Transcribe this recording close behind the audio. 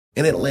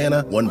In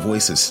Atlanta, one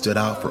voice has stood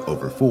out for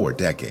over 4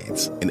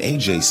 decades. An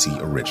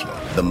AJC original,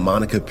 The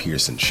Monica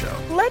Pearson Show.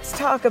 Let's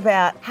talk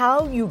about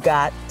how you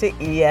got to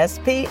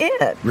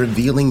ESPN.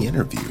 Revealing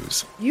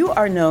interviews. You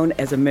are known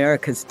as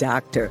America's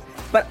doctor,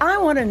 but I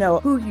want to know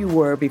who you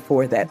were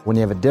before that. When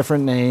you have a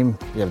different name,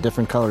 you have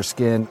different color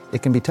skin,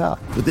 it can be tough.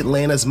 With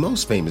Atlanta's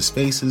most famous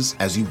faces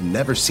as you've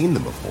never seen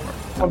them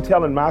before. I'm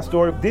telling my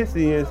story. This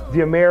is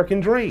the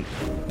American dream.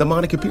 The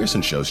Monica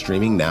Pearson Show,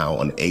 streaming now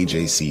on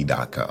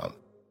AJC.com.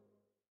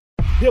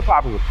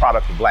 Hip-hop is a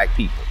product of black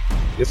people.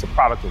 It's a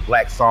product of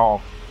black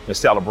song and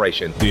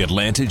celebration. The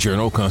Atlanta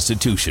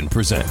Journal-Constitution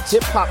presents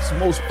hip-hop's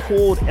most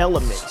pulled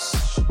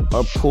elements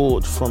are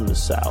pulled from the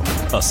South.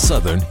 A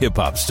Southern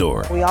hip-hop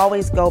story. We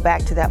always go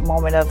back to that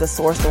moment of the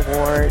Source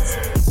Awards.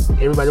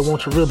 Everybody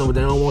wants your rhythm, but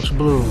they don't want your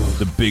blues.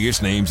 The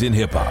biggest names in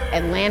hip-hop.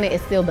 Atlanta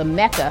is still the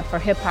mecca for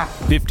hip-hop.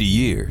 50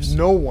 years.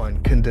 No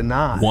one can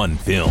deny one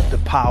film. The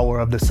power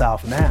of the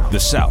South now. The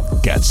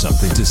South got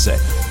something to say.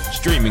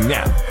 Streaming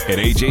now at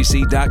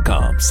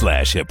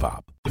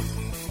AJC.com/hiphop.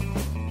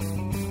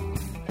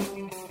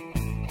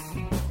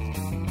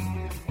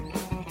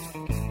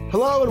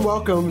 Hello and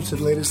welcome to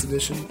the latest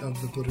edition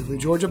of the Politically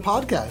Georgia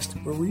podcast,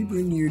 where we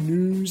bring you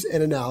news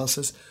and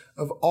analysis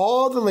of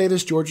all the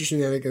latest Georgia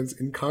shenanigans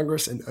in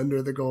Congress and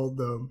under the Gold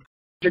Dome.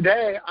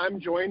 Today,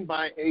 I'm joined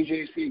by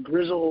AJC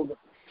grizzled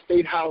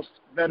State House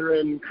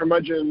veteran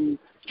curmudgeon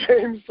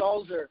James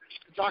Salzer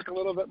to talk a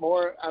little bit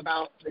more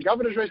about the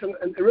governor's race and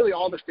really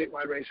all the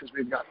statewide races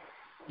we've got.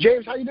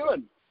 James, how you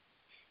doing?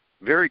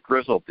 Very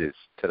grizzled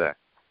today.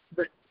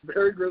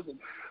 Very grizzled.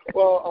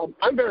 Well,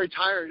 I'm very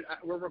tired.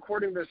 We're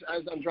recording this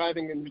as I'm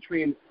driving in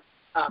between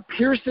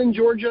Pearson,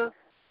 Georgia,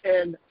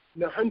 and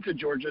Nahunta,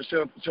 Georgia.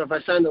 So if I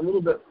sound a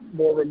little bit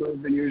more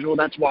removed than usual,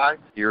 that's why.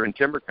 You're in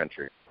timber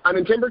country. I'm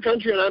in timber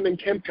country, and I'm in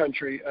Kemp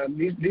country.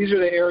 These are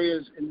the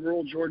areas in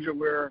rural Georgia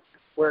where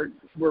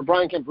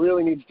Brian Kemp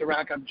really needs to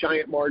rack up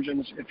giant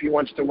margins if he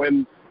wants to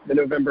win the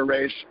November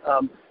race.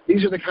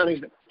 These are the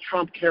counties that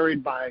Trump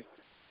carried by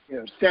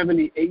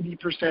 70,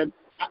 80%.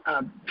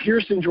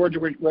 Pearson, Georgia,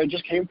 where I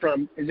just came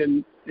from, is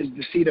the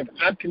seat of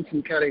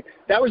Atkinson County.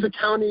 That was the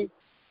county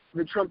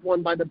that Trump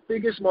won by the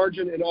biggest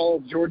margin in all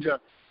of Georgia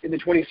in the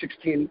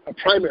 2016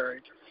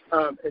 primary.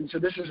 And so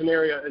this is an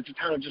area, it's a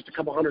town of just a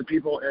couple hundred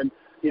people, and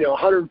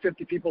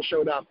 150 people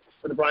showed up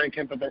for the Brian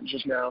Kemp event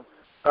just now.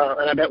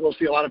 And I bet we'll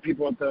see a lot of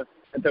people at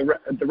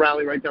the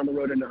rally right down the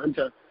road in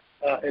Nahunta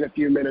in a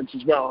few minutes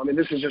as well. I mean,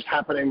 this is just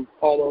happening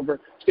all over.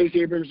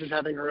 Stacey Abrams is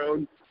having her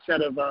own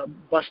set of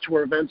bus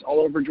tour events all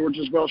over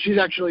Georgia as well. She's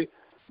actually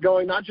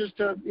going not just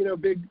to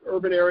big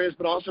urban areas,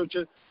 but also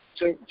to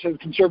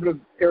conservative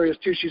areas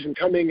too. She's in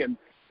Cumming and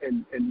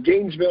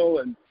Gainesville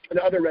and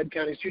other red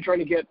counties too, trying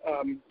to get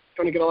a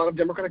lot of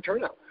Democratic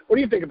turnout. What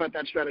do you think about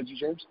that strategy,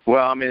 James?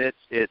 Well, I mean,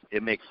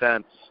 it makes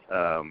sense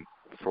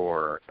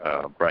for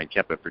Brian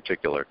Kemp in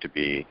particular to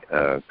be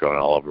going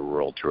all over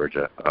rural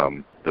Georgia.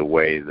 The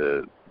way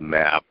the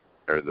map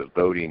or the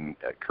voting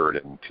occurred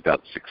in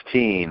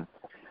 2016,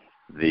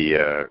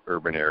 the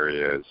urban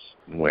areas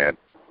went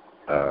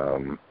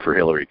for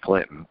Hillary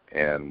Clinton,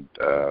 and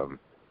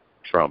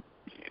Trump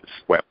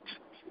swept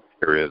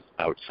areas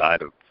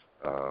outside of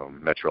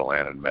Metro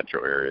Atlanta and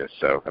metro areas.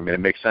 So, I mean, it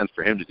makes sense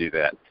for him to do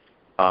that.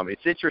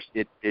 It's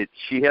interesting.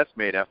 She has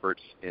made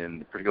efforts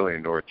particularly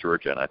in North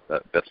Georgia, and I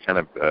thought that's kind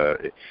of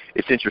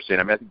it's interesting.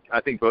 I mean, I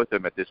think both of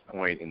them at this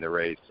point in the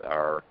race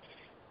are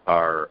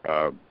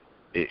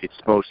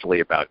it's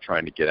mostly about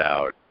trying to get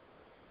out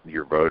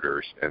your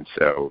voters, and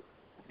so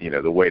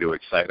the way to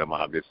excite them,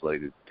 obviously,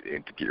 to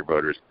get your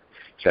voters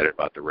excited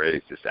about the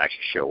race is to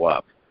actually show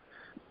up.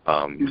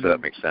 So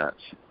that makes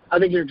sense. I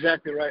think you're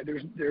exactly right.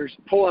 There's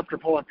poll after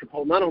poll after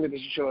poll. Not only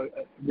does it show a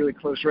really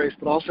close race,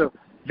 but also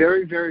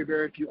very, very,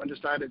 very few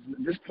undecideds. And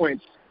at this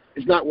point,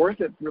 it's not worth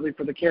it really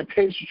for the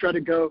campaigns to try to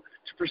go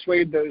to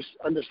persuade those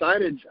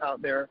undecideds out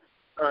there.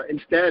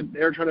 Instead,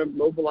 they're trying to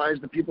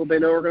mobilize the people they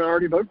know are going to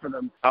already vote for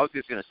them. I was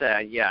just going to say,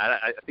 I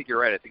think you're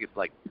right. I think it's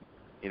like,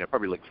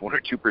 probably like 1 or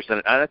 2%.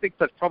 And I think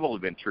that's probably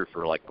been true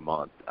for like a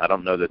month. I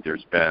don't know that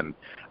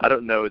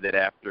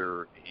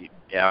after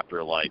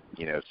like,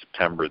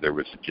 September, there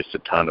was just a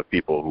ton of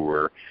people who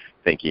were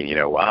thinking,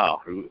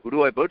 wow, who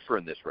do I vote for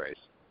in this race?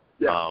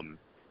 Yeah.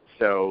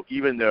 So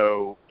even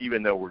though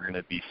we're going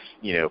to be,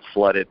 continue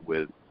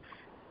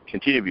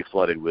to be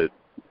flooded with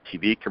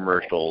TV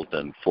commercials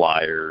and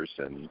flyers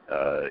and,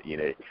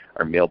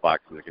 our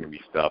mailboxes are going to be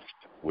stuffed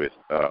with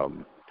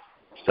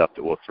stuff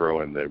that we'll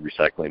throw in the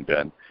recycling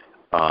bin.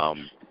 Our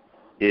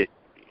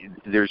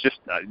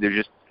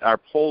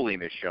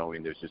polling is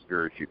showing there's just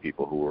very few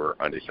people who are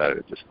undecided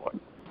at this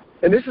point.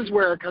 And this is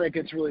where it kind of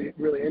gets really,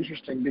 really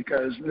interesting,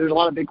 because there's a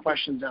lot of big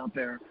questions out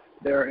there.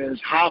 There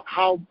is how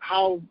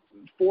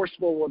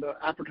forceful will the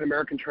African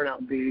American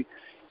turnout be?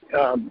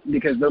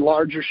 Because the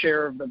larger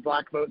share of the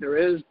black vote there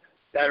is,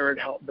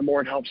 the more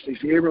it helps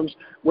Stacey Abrams.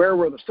 Where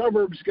will the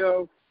suburbs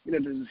go?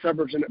 Does the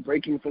suburbs end up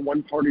breaking for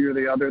one party or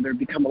the other? They've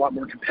become a lot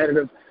more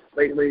competitive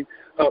lately.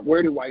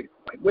 Where do white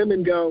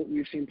women go?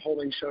 We've seen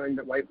polling showing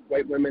that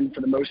white women,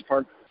 for the most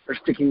part, are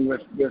sticking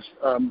with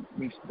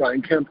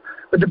Brian Kemp.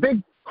 But the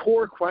big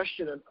core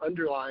question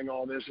underlying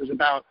all this is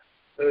about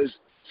those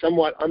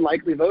somewhat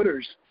unlikely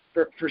voters.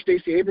 For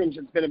Stacey Abrams,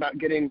 it's been about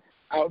getting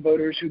out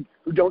voters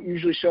who don't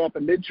usually show up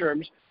in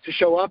midterms to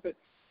show up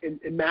in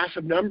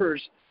massive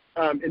numbers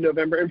in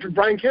November. And for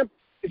Brian Kemp,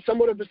 it's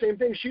somewhat of the same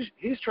thing.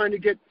 He's trying to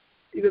get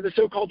either the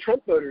so-called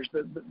Trump voters,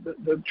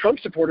 the Trump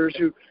supporters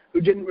who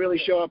didn't really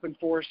show up in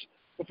force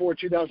before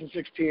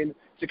 2016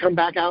 to come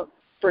back out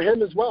for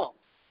him as well.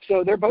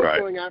 So they're both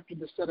going after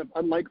this set of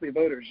unlikely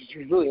voters.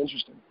 It's really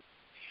interesting.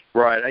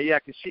 Right. Yeah,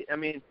 because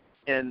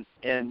and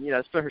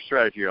it's been her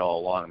strategy all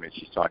along. I mean,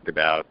 she's talked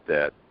about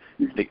that.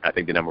 I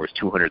think the number was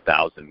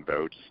 200,000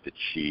 votes that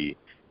she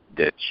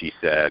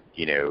said,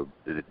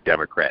 the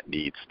Democrat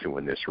needs to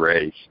win this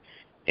race.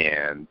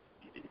 And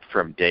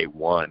from day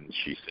one,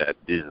 she said,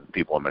 these are the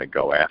people I'm going to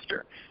go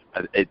after.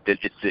 It is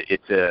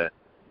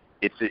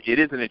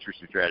an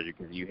interesting strategy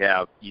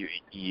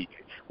because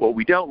what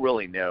we don't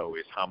really know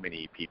is how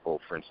many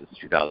people, for instance,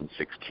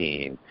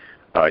 2016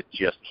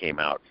 just came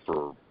out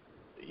for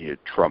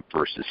Trump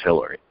versus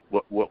Hillary.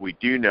 What we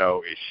do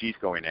know is she's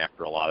going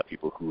after a lot of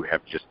people who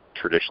have just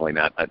traditionally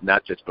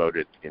not just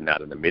voted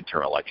not in the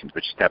midterm elections,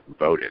 but just haven't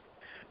voted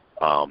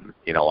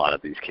in a lot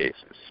of these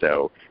cases.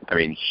 So I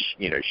mean,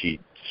 she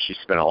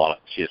spent a lot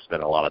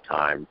of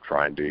time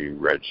trying to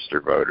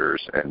register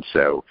voters, and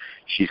so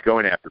she's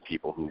going after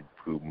people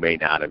who may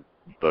not have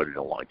voted in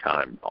a long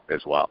time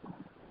as well.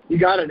 You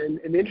got it. And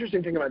the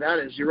interesting thing about that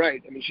is you're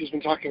right. I mean, she's been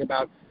talking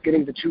about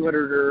getting the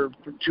 200 or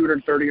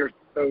 230 or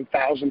so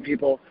thousand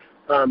people.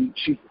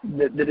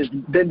 That has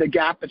been the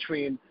gap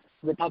between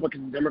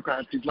Republicans and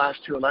Democrats these last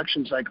two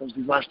election cycles,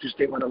 these last two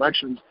statewide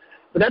elections.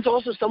 But that's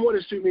also somewhat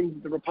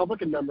assuming the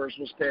Republican numbers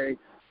will stay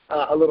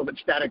a little bit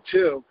static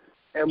too.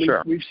 And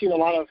we've seen a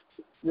lot of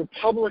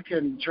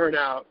Republican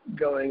turnout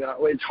going up.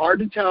 It's hard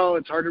to tell.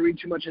 It's hard to read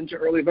too much into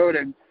early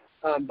voting.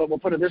 But we'll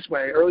put it this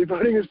way. Early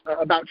voting has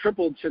about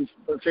tripled since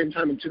the same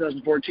time in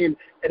 2014, and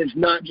it's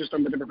not just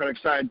on the Democratic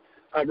side.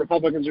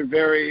 Republicans are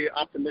very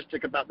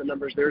optimistic about the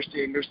numbers they're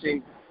seeing. They're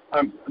seeing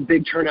a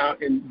big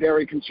turnout in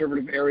very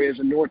conservative areas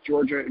in North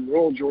Georgia and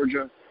rural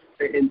Georgia,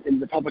 in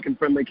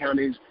Republican-friendly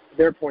counties.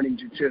 They're pointing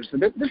to too. So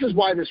this is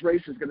why this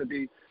race is going to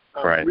be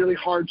really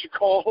hard to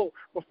call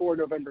before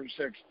November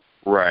 6th.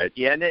 Right.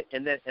 Yeah, and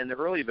the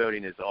early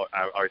voting is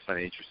I always find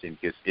it interesting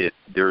because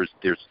there's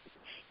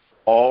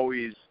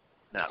always,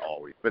 not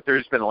always, but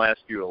there's been the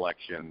last few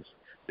elections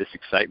this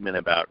excitement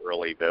about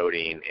early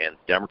voting, and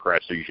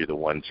Democrats are usually the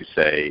ones who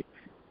say,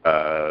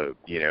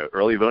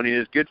 early voting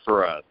is good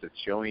for us. It's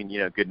showing,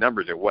 good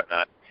numbers or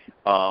whatnot.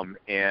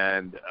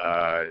 And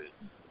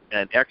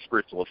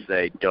experts will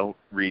say, don't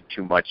read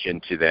too much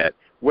into that.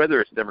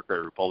 Whether it's Democrat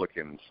or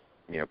Republicans,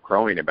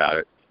 crowing about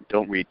it,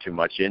 don't read too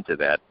much into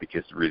that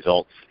because the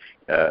results,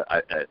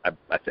 I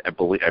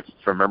believe, if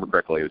I remember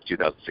correctly, it was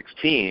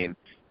 2016.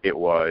 It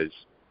was,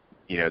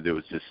 there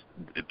was this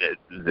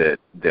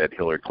that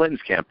Hillary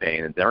Clinton's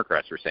campaign and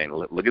Democrats were saying,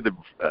 look at the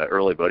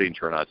early voting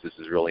turnouts. This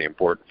is really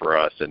important for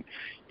us. And,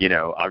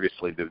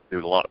 obviously there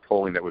was a lot of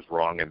polling that was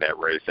wrong in that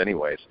race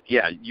anyways.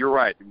 Yeah, you're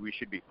right. We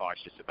should be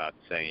cautious about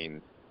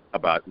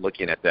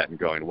looking at that and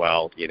going,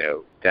 well,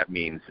 that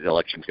means the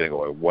election's going to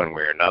go one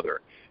way or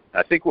another.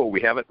 I think what we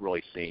haven't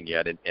really seen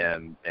yet,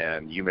 and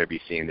you may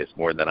be seeing this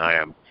more than I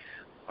am,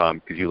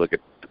 because you look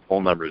at the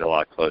poll numbers a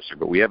lot closer,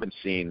 but we haven't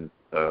seen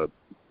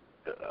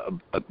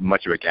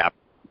much of a gap,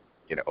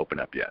 open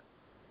up yet.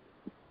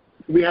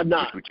 We have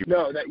not.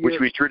 Which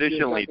we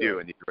traditionally do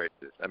in these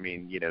races. I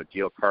mean,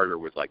 Dale Carter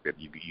was like that.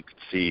 You could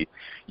see,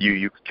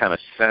 you could kind of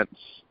sense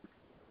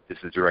this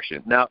is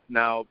direction.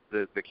 Now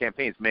the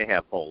campaigns may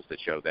have polls that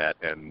show that,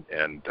 and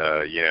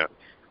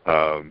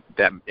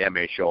that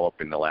may show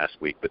up in the last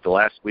week. But the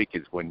last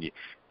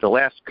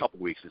couple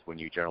weeks is when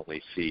you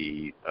generally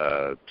see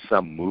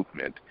some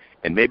movement,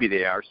 and maybe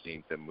they are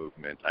seeing some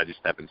movement. I just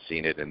haven't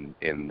seen it in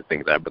the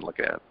things I've been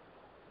looking at.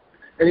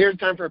 And here's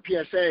time for a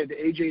PSA. The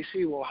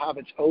AJC will have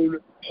its own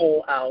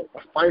poll out,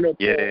 a final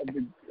poll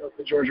of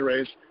the Georgia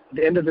race at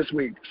the end of this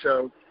week.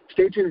 So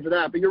stay tuned for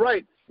that. But you're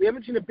right. We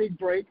haven't seen a big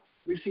break.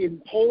 We've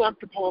seen poll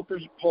after poll after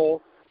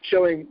poll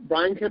showing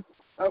Brian Kemp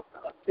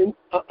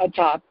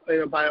atop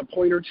by a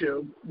point or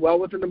two, well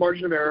within the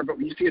margin of error. But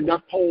you see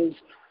enough polls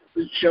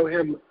to show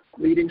him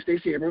leading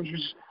Stacey Abrams,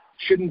 which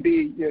shouldn't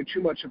be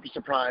too much of a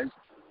surprise.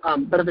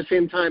 But at the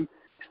same time,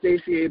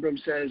 Stacey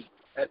Abrams says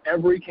at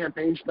every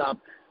campaign stop,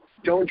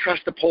 don't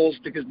trust the polls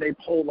because they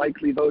poll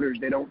likely voters.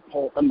 They don't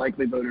poll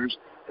unlikely voters.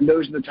 And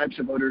those are the types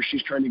of voters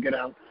she's trying to get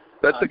out.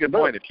 That's a good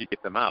point if she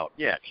gets them out.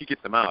 Yeah, if she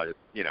gets them out,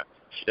 she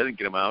doesn't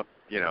get them out,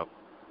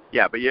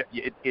 Yeah, but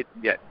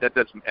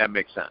that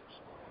makes sense.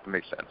 It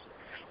makes sense.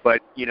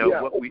 But,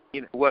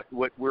 what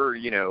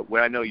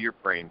I know you're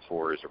praying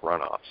for is a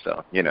runoff.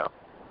 So,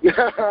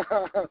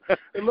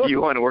 look, you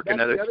want to work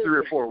another 3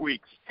 or 4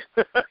 weeks.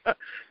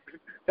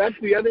 That's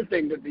the other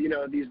thing that,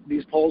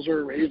 these polls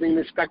are raising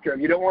the spectrum.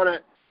 You don't want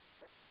to,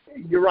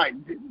 you're right.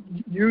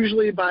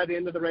 Usually by the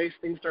end of the race,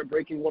 things start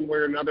breaking one way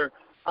or another.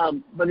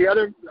 But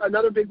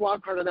another big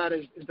wild card on that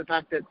is the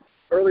fact that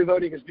early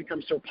voting has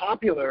become so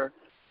popular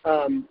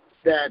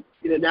that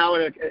now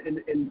in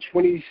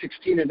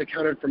 2016 it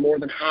accounted for more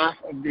than half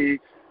of the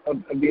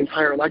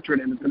entire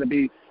electorate, and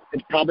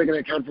it's probably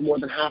going to account for more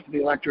than half of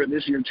the electorate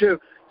this year too.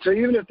 So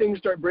even if things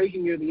start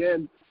breaking near the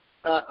end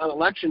on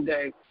election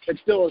day, it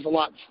still is a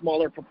lot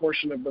smaller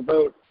proportion of the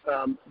vote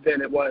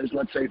than it was,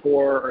 let's say,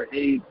 4 or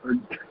 8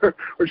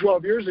 or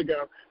 12 years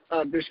ago.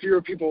 There's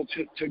fewer people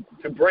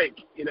to break,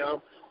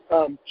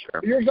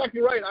 Sure. You're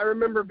exactly right. I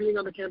remember being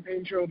on the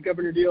campaign trail with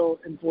Governor Deal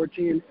in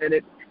 2014, and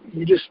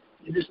you just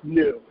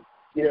knew,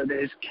 that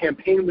his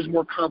campaign was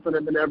more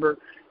confident than ever.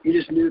 You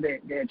just knew they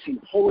had seen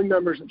polling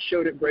numbers that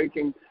showed it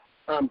breaking.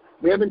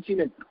 We haven't seen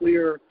a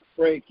clear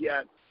break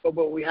yet, but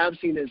what we have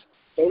seen is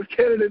both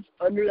candidates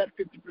under that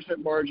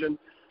 50% margin.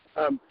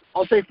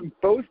 I'll say from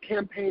both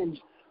campaigns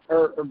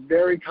are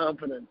very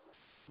confident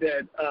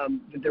that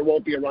there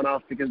won't be a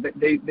runoff because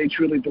they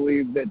truly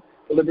believe that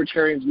the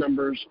Libertarians'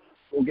 numbers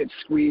will get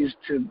squeezed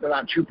to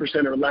about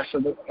 2% or less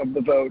of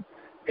the vote.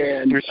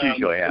 And which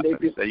usually happens.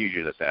 That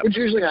usually does happen. Which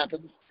usually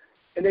happens.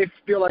 And they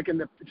feel like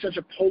in such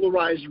a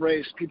polarized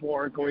race, people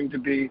aren't going to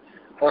be,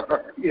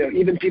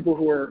 even people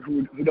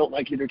who don't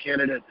like either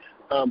candidate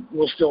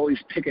will still at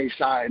least pick a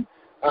side.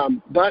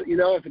 But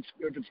if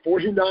it's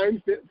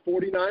 49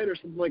 or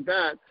something like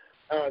that,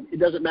 it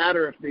doesn't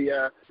matter if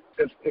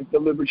the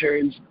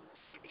Libertarians'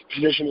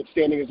 position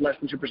standing is less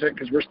than 2%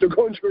 because we're still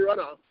going to a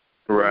runoff.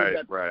 Right.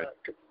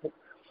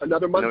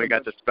 Another month. And then we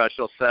got the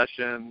special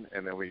session,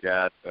 and then we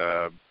got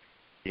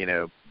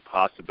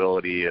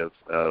possibility of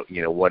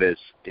what is,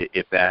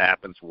 if that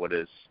happens, what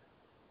does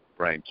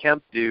Brian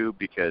Kemp do,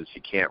 because he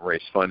can't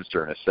raise funds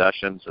during a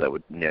session, so that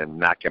would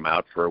knock him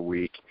out for a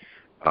week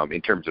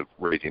in terms of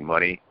raising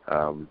money.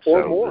 Or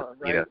more,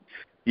 right?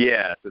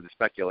 So the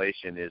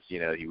speculation is he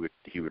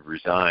would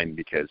resign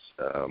because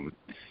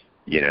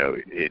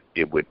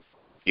it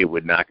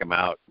would knock him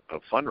out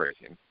of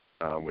fundraising,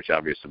 which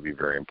obviously would be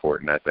very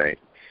important, I think.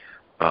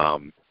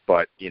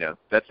 But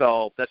that's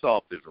all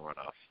if there's a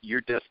runoff.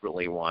 You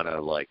desperately want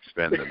to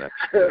spend the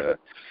next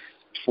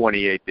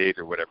 28 days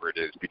or whatever it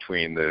is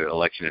between the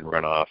election and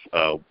runoff,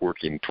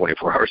 working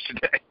 24 hours a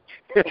day.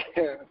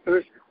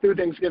 through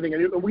Thanksgiving,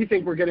 and we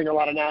think we're getting a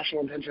lot of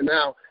national attention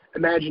now.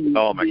 Imagine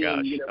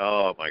being,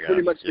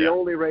 pretty much the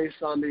only race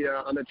on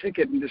the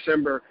ticket in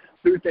December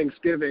through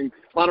Thanksgiving.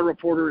 A lot of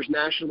reporters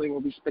nationally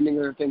will be spending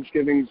their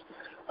Thanksgivings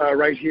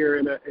right here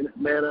in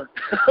Atlanta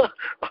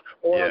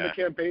or on the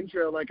campaign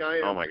trail like I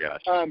am. Oh my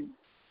gosh.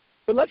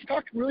 But let's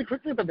talk really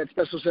quickly about that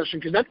special session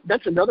because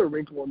that's another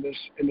wrinkle in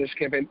this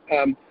campaign.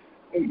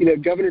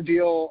 Governor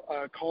Deal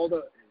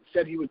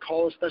said he would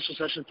call a special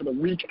session for the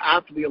week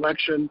after the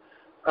election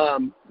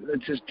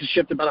to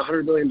shift about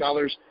 $100 million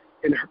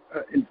in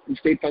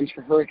state funds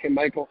for Hurricane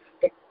Michael,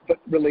 but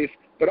relief,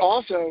 but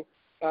also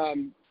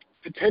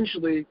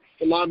potentially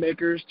the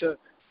lawmakers to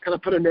kind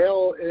of put a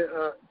nail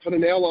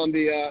on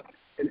the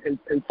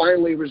and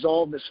finally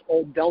resolve this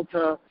old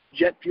Delta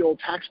jet fuel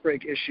tax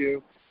break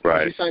issue.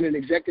 Right. He signed an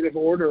executive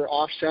order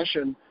off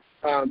session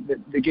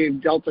that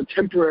gave Delta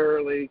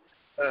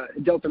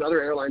Delta and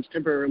other airlines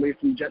temporary relief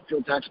from jet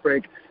fuel tax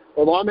break.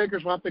 Well,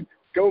 lawmakers will have to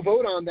go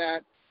vote on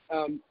that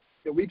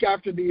the week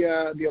after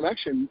the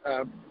election,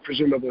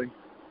 presumably.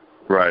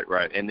 Right,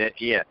 and that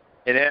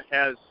and as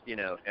as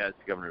the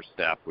governor's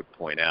staff would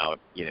point out,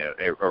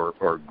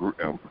 or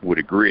would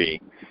agree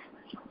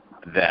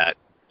that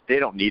they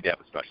don't need to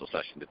have a special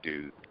session to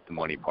do the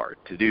money part.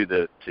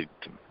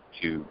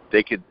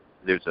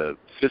 There's a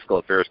fiscal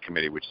affairs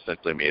committee which is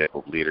essentially made up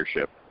of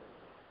leadership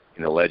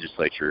in the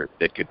legislature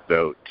that could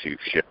vote to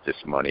shift this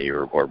money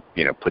or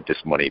put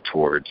this money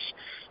towards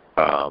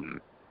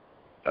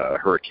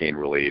hurricane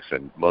relief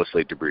and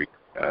mostly debris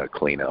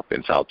cleanup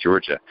in South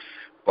Georgia.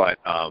 But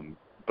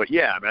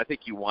yeah, I mean, I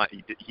think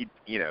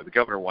the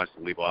governor wants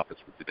to leave office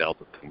with the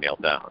Delta thing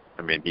nailed down.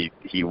 I mean,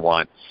 he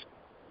wants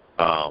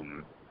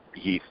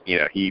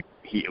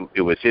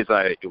it was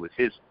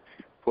his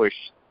push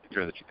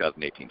during the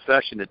 2018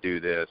 session to do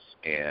this,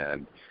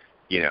 and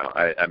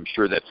I'm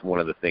sure that's one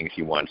of the things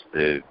he wants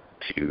to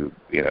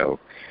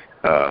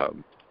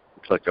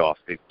check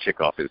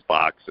off his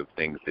box of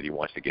things that he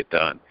wants to get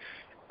done.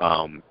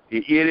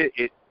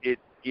 It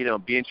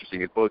be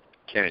interesting if both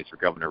candidates for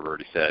governor have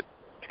already said,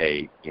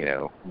 hey,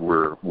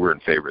 we're in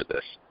favor of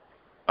this.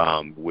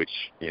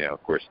 Which,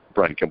 of course,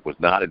 Brian Kemp was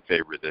not in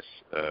favor of this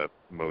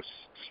most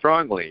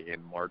strongly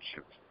in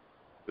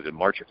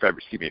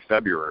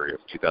February of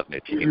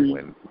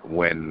 2018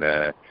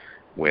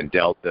 when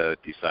Delta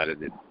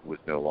decided it was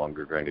no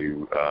longer going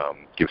to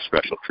give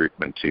special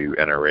treatment to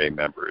NRA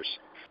members.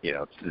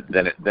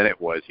 Then it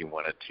was he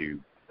wanted to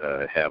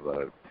have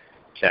a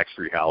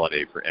tax-free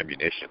holiday for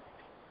ammunition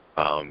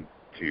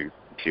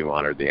to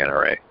honor the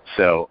NRA.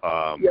 So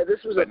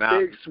this was a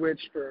big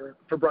switch for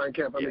Brian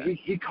Kemp. I mean,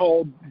 he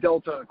called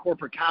Delta a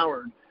corporate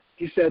coward.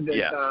 He said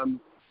that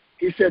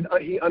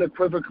he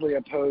unequivocally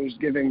opposed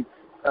giving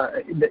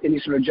any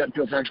sort of jet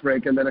fuel tax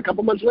break, and then a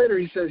couple months later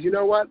he says, you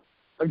know what,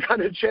 I've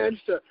gotten a chance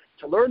to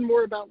learn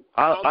more about.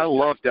 I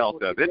love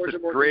Delta. This is a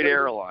great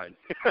airline.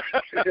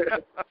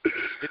 It's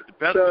the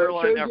best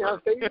airline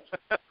ever.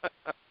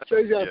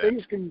 Shows you how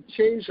things can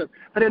change.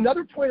 And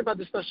another point about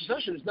the special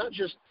session is not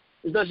just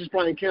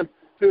Brian Kemp,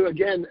 who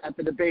again at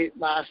the debate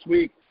last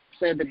week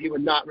said that he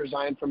would not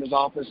resign from his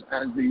office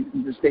as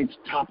the state's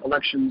top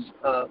elections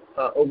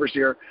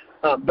overseer,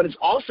 but it's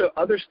also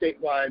other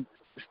statewide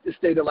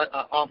state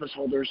office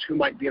holders who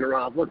might be in a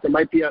runoff. Look, there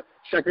might be a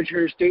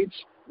Secretary of State's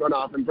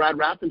runoff, and Brad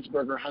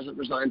Raffensperger hasn't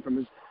resigned from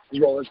his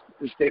role as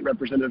state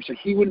representative, so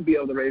he wouldn't be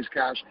able to raise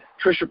cash.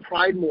 Tricia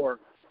Pridemore,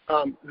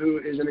 who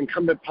is an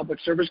incumbent public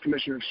service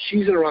commissioner, if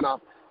she's in a runoff,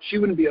 she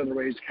wouldn't be able to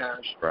raise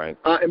cash. Right.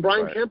 And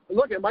Brian Kemp,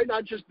 look, it might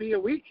not just be a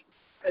week.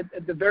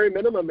 At the very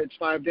minimum, it's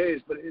 5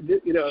 days. But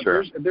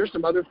sure. if there's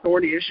some other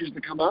thorny issues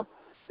to come up,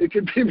 it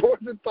could be more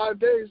than 5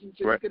 days. And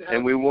so right. you could have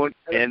and we won't.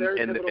 And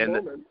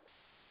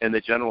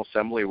the General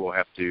Assembly will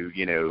have to,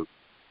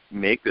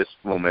 make these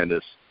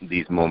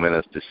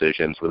momentous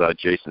decisions without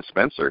Jason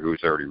Spencer,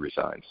 who's already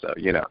resigned. So,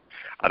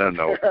 I don't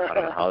know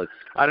how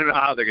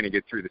they're going to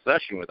get through the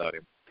session without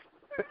him.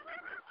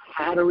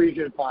 How do we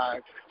get by?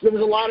 So there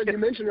was a lot of, you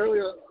mentioned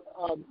earlier,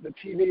 the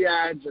TV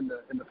ads and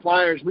the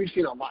flyers. We've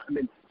seen a lot. I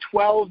mean,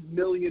 $12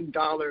 million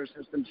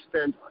has been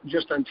spent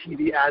just on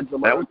TV ads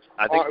alone.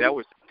 I think that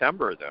was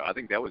September, though. I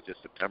think that was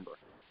just September.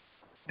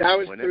 That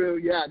was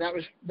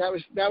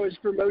that was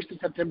for most of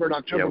September and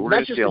October. Yeah, we're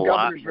going to see a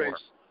lot more.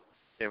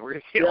 Yeah, we're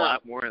going to see a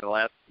lot more in the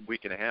last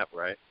week and a half,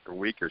 right? Or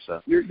week or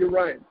so. You're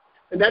right.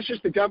 And that's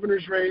just the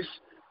governor's race,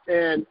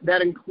 and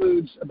that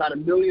includes about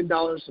 $1 million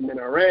from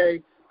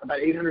NRA, about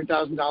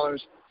 $800,000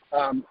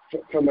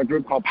 from a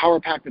group called Power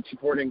Pack that's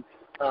supporting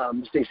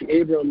Stacey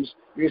Abrams.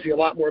 You're going to see a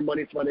lot more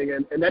money flooding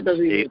in, and that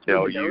doesn't even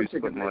include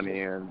ACLU's put money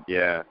in.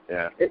 Yeah.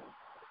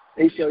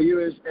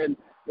 ACLU is, and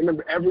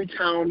remember, every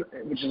town,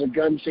 which is a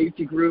gun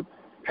safety group,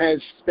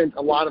 has spent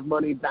a lot of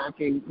money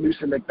backing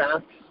Lucy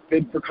McBath's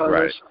bid for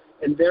Congress. Right.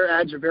 And their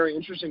ads are very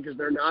interesting because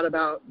they're not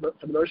about,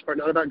 for the most part,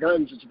 not about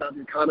guns. It's about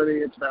the economy.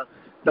 It's about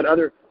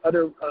other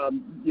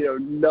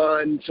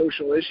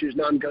non-social issues,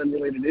 non-gun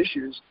related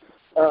issues.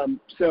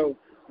 So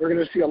we're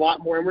going to see a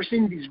lot more, and we're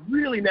seeing these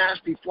really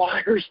nasty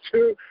flyers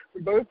too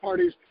from both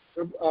parties.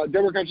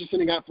 Democrats are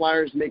sending out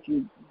flyers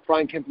making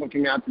Brian Kemp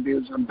looking out to be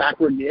some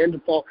backward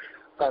Neanderthal.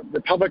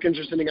 Republicans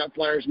are sending out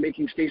flyers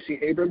making Stacey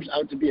Abrams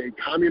out to be a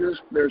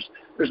communist. There's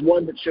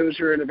one that shows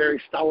her in a very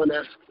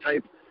Stalin-esque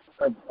type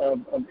of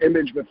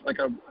image with like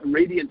a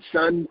radiant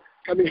sun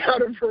coming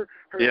out of her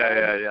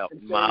head. Yeah.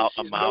 Mao.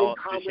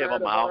 Does she have a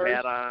Mao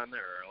hat on,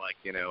 or I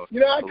kind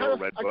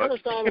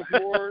of thought it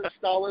was more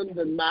Stalin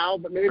than Mao,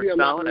 but maybe I'm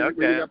not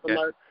reading up on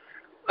that.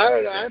 I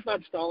don't know. I thought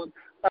Stalin.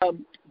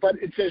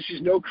 But it says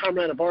she's no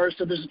comrade of ours,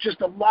 so there's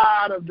just a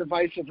lot of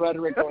divisive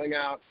rhetoric going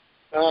out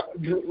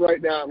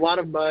right now. A lot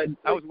of mud.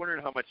 I was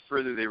wondering how much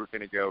further they were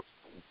going to go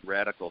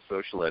radical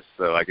socialists.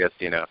 So I guess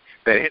that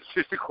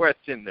answers the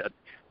question that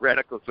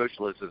radical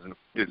socialism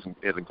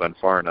hasn't gone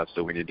far enough.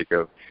 So we need to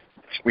go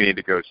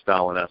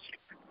Stalin-esque.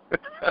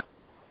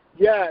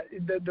 Yeah,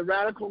 the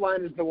radical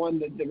line is the one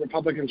that the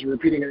Republicans are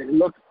repeating. And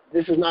look,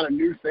 this is not a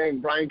new thing.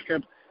 Brian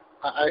Kemp,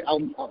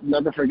 I'll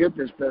never forget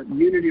this. The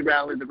unity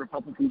rally the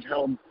Republicans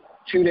held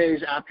 2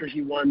 days after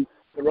he won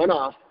the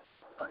runoff.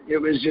 It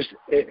was just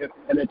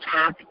an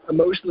attack,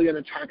 mostly an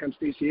attack on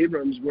Stacey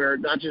Abrams, where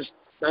not just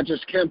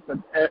Kemp, but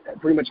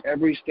pretty much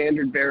every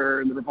standard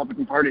bearer in the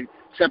Republican Party,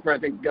 except for I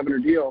think Governor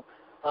Deal,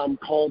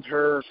 called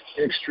her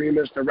an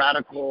extremist, a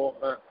radical,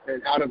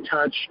 an out of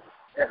touch,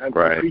 a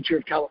creature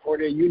of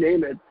California, you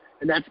name it.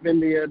 And that's been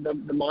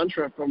the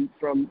mantra from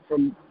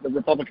the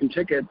Republican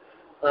ticket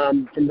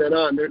from then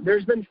on.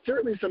 There's been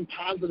certainly some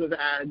positive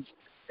ads,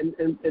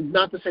 and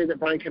not to say that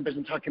Brian Kemp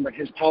isn't talking about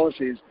his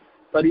policies,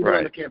 but even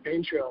on the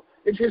campaign trail,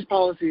 it's his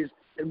policies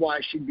and why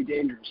she'd be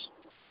dangerous.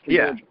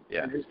 Yeah,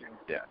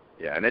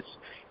 and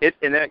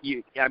that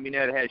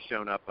has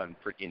shown up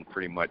in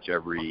pretty much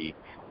every.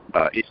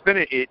 It's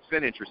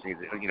been interesting.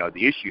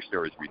 The issue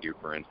stories we do,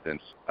 for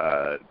instance,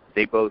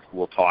 they both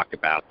will talk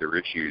about their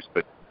issues,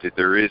 but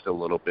there is a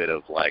little bit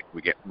of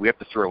we have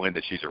to throw in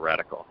that she's a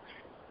radical.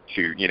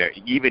 To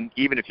even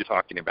if you're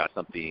talking about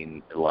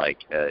something like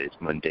as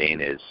mundane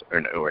as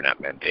or not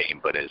mundane,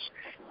 but as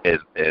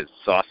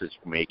sausage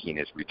making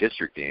as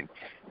redistricting,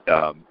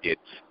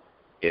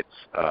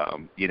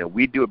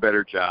 we do a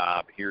better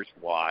job. Here's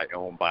why.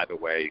 Oh, and by the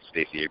way,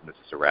 Stacey Abrams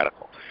is a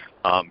radical.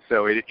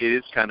 So it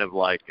is kind of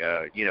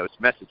it's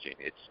messaging.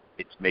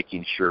 It's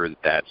making sure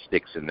that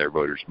sticks in their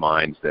voters'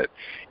 minds that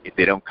if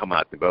they don't come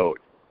out to vote,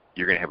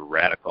 you're going to have a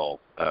radical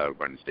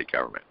running state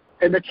government.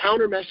 And the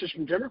counter message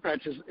from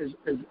Democrats is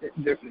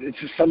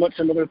it's a somewhat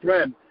similar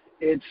thread.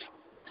 It's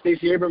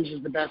Stacey Abrams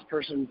is the best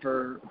person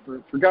for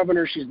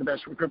governor. She's the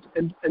best for crypto.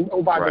 And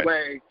oh, by the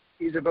way,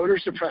 he's a voter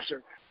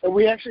suppressor. And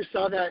we actually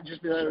saw that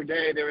just the other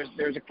day. There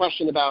was a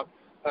question about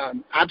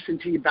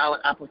absentee ballot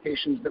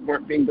applications that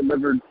weren't being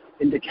delivered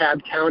in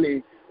DeKalb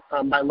County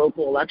by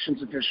local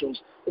elections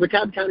officials. Well,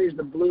 DeKalb County is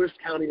the bluest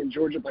county in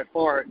Georgia by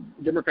far.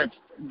 Democrats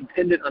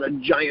dependent on a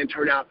giant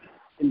turnout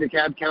in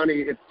DeKalb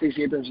County if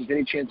Stacey Abrams has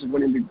any chance of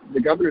winning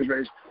the governor's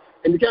race.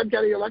 And DeKalb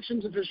County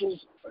elections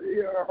officials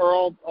are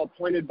all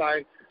appointed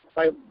by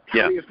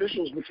county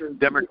officials, which are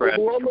Democrats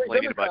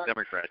complaining about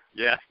Democrats.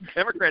 Yeah,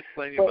 Democrats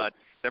complaining about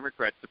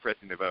Democrats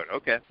suppressing the vote.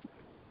 Okay,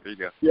 there you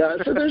go. Yeah,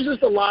 so there's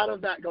just a lot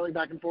of that going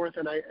back and forth,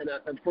 and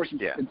of course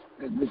this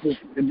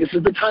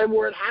is the time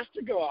where it has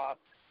to go off.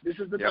 This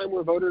is the time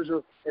where voters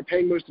are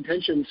paying most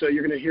attention, so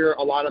you're going to hear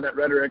a lot of that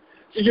rhetoric.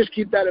 So just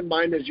keep that in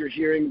mind as you're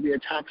hearing the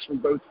attacks from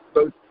both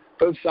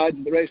sides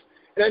of the race.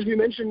 And as we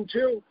mentioned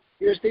too,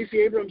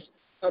 Stacey Abrams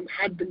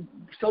had been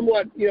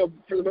somewhat,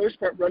 for the most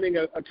part, running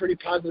a pretty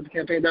positive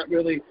campaign, not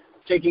really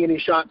taking any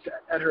shots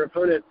at her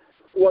opponent.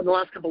 Well, in the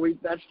last couple of weeks,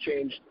 that's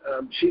changed.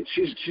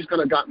 She's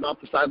kind of gotten off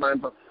the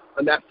sidelines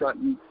on that front,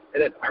 and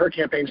at her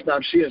campaign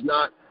stuff, she is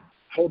not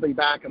holding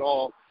back at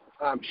all.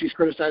 She's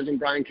criticizing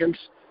Brian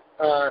Kemp's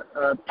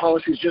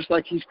policies just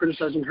like he's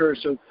criticizing her.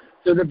 So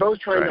they're both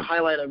trying to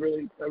highlight a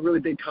really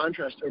big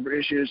contrast over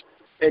issues,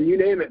 and you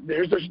name it.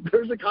 There's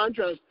a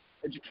contrast: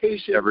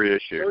 education, every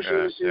issue,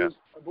 social issues,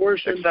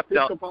 abortion,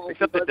 fiscal policy,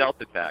 except the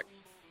Delta tax.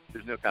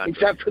 There's no contrast.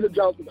 Except for the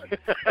Delta tax.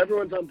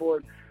 Everyone's on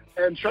board.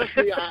 And trust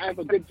me, I have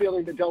a good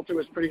feeling that Delta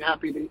was pretty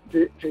happy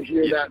to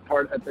hear that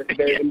part at the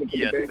very end of the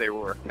debate. Yes, they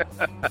were.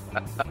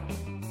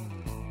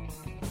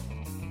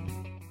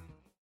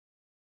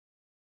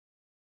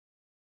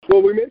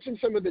 Well, we mentioned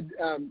some of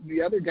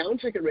the other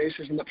down-ticket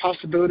races and the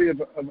possibility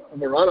of a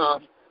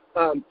runoff.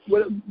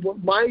 What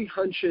my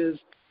hunch is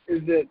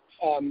that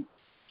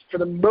for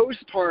the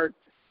most part,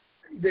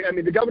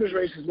 the governor's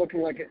race is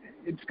looking like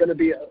it's going to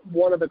be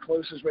one of the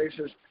closest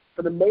races.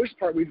 For the most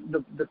part,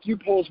 the few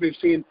polls we've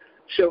seen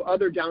show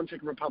other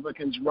down-ticket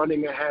Republicans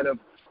running ahead of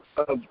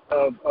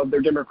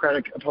their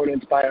Democratic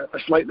opponents by a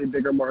slightly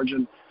bigger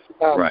margin.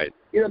 Right.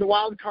 The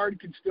wild card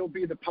could still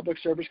be the Public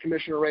Service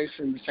Commissioner race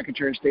and the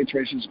Secretary of State's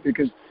races,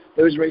 because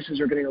those races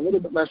are getting a little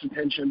bit less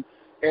attention,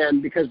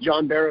 and because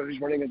John Barrow,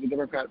 who's running as a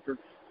Democrat for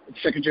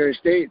Secretary of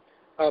State,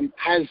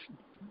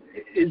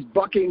 is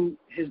bucking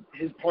his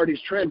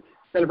party's trend.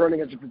 Instead of running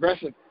as a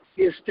progressive,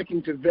 he is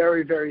sticking to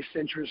very, very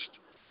centrist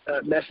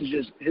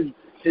messages.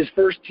 His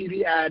first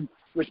TV ad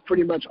was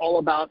pretty much all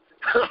about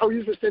how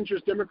he's a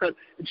centrist Democrat.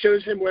 It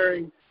shows him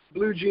wearing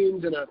blue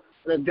jeans and a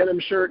denim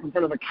shirt in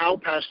front of a cow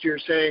pasture,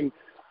 saying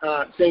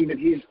that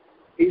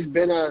he's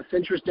been a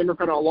centrist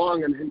Democrat all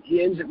along, and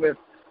he ends it with,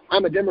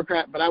 "I'm a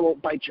Democrat, but I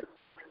won't bite you."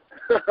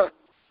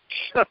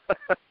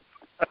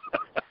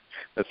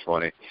 That's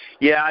funny.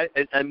 Yeah,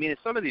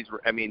 some of these.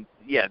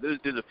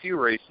 There's a few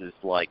races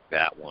like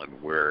that one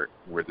where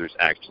there's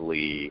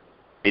actually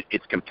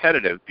it's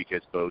competitive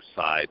because both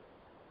sides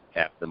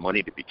have the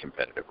money to be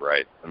competitive,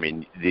 right? I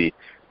mean, the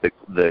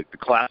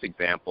classic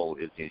example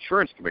is the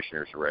insurance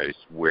commissioner's race,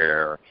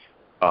 where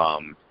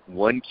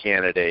one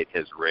candidate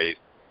has raised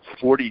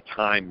 40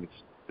 times.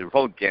 The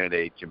Republican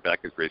candidate, Jim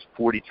Beck, has raised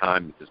 40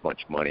 times as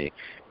much money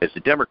as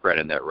the Democrat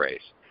in that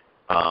race,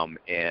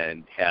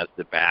 and has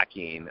the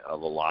backing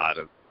of a lot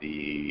of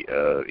the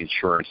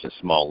insurance and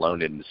small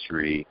loan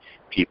industry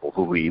people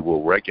who he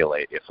will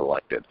regulate if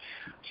elected.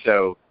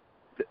 So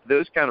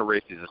those kind of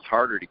races, it's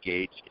hard to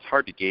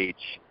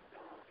gauge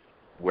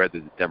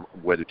whether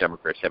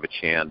Democrats have a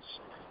chance,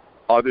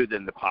 other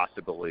than the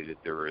possibility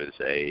that there is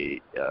a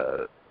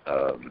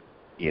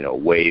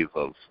wave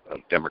of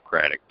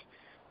Democrats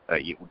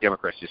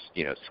just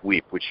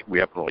sweep, which we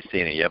haven't really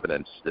seen any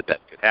evidence that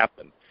could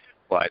happen.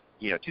 But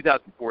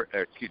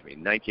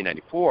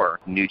 1994,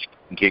 Newt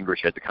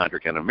Gingrich had the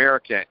contract on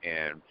America,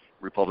 and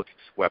Republicans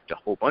swept a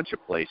whole bunch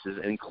of places,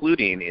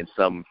 including in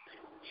some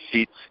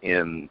seats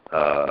in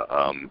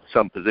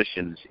some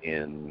positions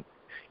in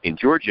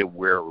Georgia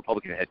where a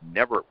Republican had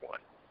never won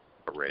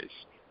a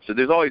race. So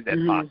there's always that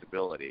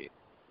possibility.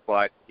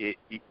 But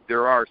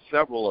there are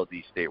several of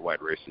these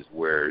statewide races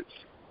where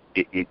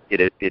it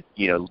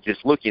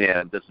just looking at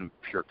it doesn't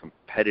appear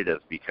competitive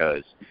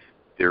because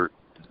the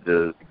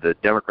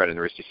Democrat in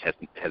the race just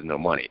has no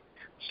money.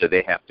 So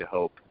they have to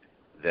hope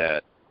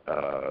that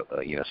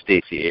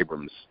Stacey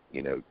Abrams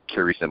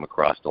carries them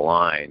across the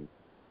line.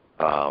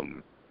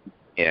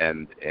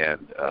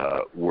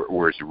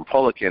 Whereas the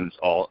Republicans,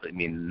 a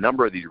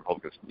number of these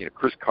Republicans,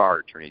 Chris Carr,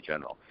 Attorney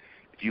General,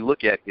 if you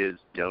look at his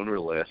donor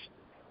list,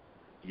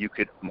 you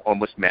could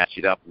almost match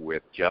it up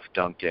with Jeff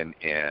Duncan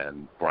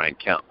and Brian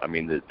Kemp. I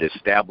mean, the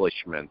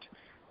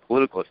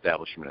political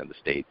establishment of the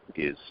state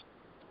is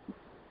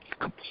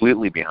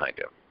completely behind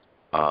him.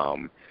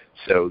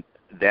 So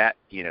that's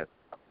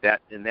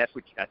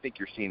what I think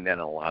you're seeing that in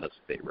a lot of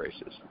state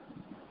races.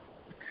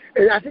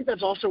 And I think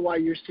that's also why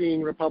you're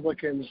seeing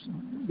Republicans,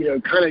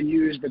 kind of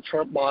use the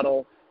Trump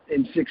model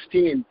in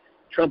 2016.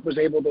 Trump was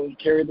able to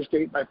carry the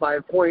state by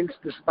 5 points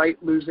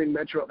despite losing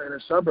metro Atlanta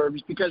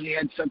suburbs because he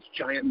had such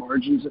giant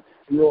margins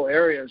in rural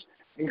areas.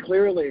 And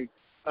clearly,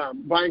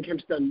 Brian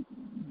Kemp's done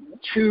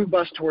 2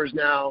 bus tours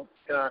now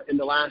in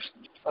the last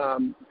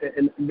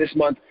in this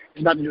month.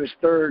 He's about to do his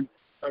 3rd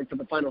for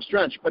the final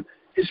stretch. But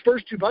his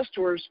first 2 bus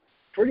tours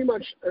pretty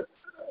much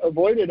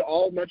avoided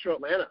all metro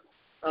Atlanta.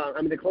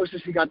 The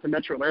closest he got to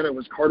metro Atlanta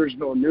was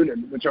Cartersville and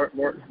Noonan, which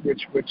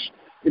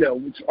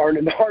which aren't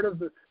in the heart of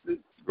the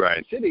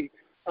right. city.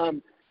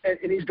 And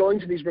he's going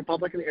to these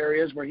Republican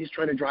areas where he's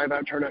trying to drive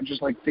out turnout,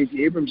 just like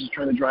Stacey Abrams is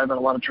trying to drive out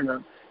a lot of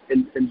turnout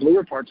in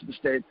bluer parts of the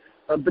state.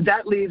 But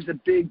that leaves a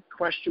big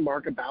question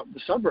mark about the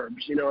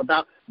suburbs,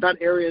 about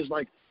areas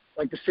like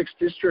the 6th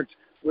District,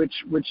 which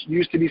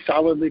used to be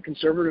solidly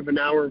conservative and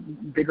now are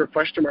bigger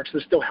question marks.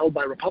 They're still held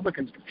by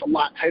Republicans, but it's a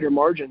lot tighter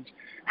margins.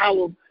 How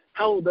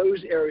will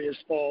those areas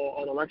fall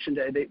on Election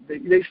Day?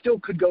 They still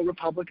could go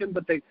Republican,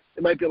 but they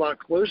might be a lot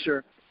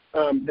closer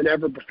than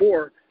ever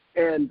before.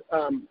 And,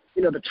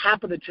 the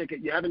top of the ticket,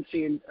 you haven't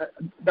seen,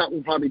 that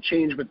will probably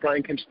change with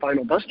Brian Kemp's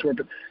final bus tour,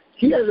 but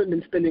he hasn't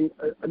been spending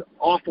an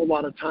awful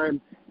lot of time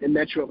in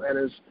Metro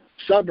Atlanta's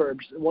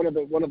suburbs. One of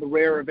the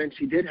rare events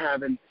he did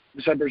have in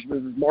the suburbs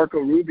was Marco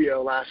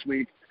Rubio last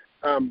week.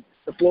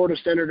 The Florida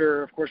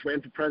senator, of course,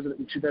 ran for president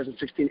in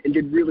 2016 and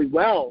did really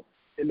well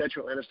in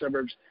Metro Atlanta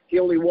suburbs. He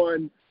only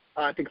won,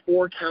 I think,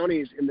 4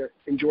 counties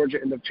in Georgia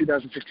in the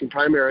 2016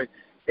 primary,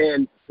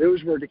 and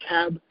those were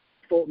DeKalb,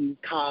 Fulton,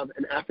 Cobb,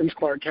 and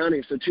Athens-Clarke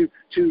counties. So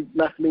two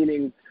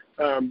left-leaning,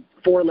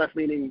 4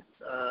 left-leaning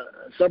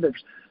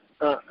suburbs,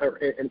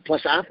 and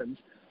plus Athens.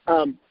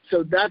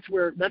 So that's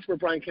where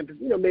Brian Kemp has,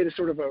 made a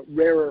sort of a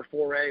rarer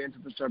foray into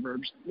the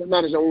suburbs.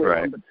 Not his only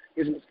one, but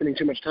he isn't spending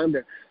too much time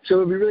there. So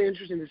it'll be really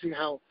interesting to see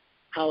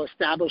how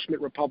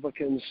establishment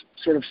Republicans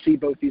sort of see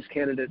both these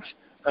candidates,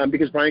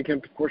 because Brian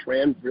Kemp, of course,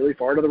 ran really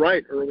far to the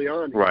right early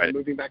on,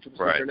 moving back to the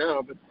center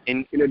now. But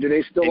do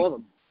they still love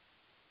him?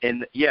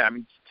 And yeah, I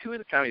mean, 2 of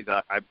the counties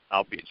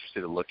I'll be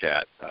interested to look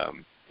at,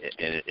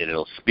 and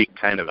it'll speak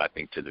kind of, I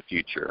think, to the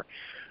future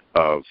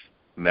of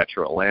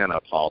Metro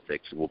Atlanta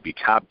politics. Will be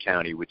Cobb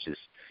County, which has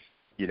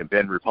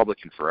been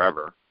Republican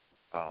forever,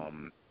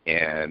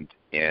 and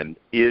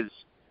is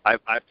I've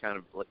kind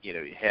of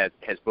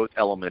has both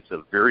elements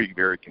of very,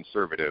 very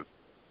conservative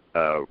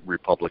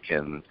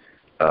Republican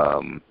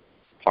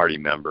party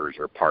members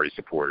or party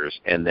supporters,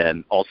 and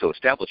then also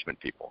establishment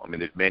people. I mean,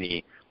 there's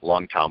many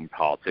long-time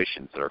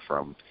politicians that are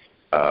from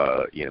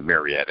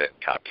Marietta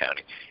and Cobb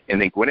County, and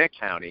then Gwinnett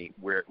County,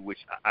 which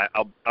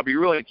I'll be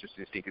really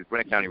interested to see, because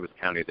Gwinnett County was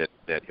a county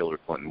that Hillary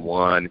Clinton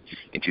won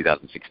in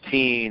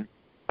 2016.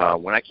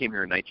 When I came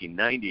here in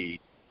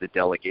 1990, the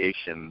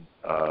delegation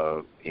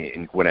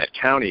in Gwinnett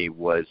County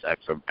was, I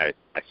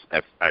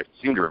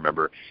seem to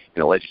remember, in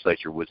the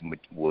legislature was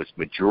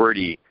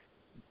majority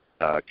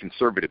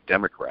conservative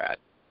Democrat.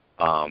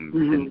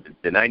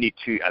 The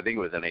 92, I think it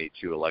was the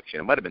 92 election.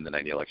 It might have been the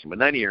 90 election, but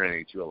 90 or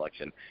 92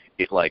 election,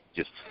 it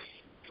just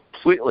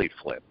completely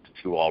flipped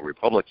to all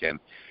Republican.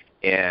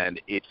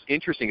 And it's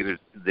interesting.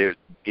 This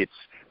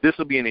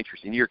will be an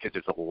interesting year because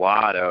there's a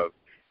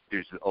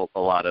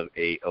lot of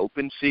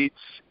open seats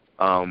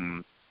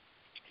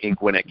in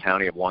Gwinnett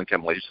County of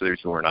longtime legislators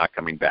who are not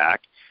coming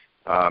back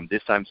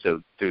this time.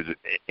 So there's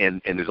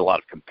a lot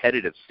of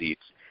competitive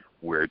seats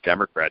where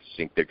Democrats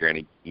think they're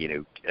going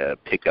to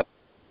pick up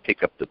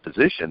the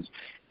positions,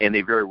 and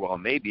they very well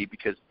may be,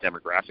 because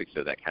demographics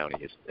of that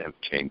county have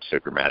changed so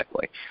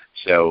dramatically.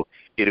 So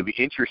it'll be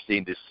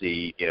interesting to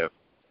see if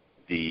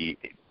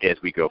as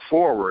we go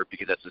forward,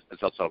 because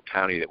that's also a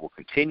county that will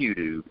continue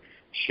to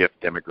shift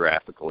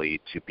demographically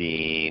to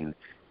being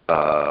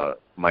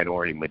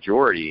minority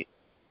majority,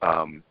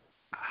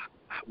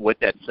 what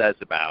that says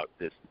about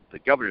the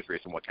governor's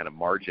race and what kind of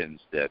margins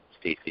that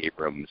Stacey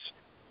Abrams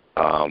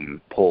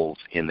pulls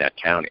in that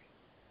county.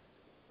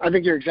 I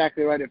think you're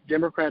exactly right. If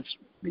Democrats,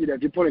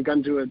 if you put a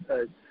gun to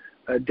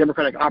a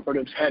Democratic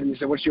operative's head and you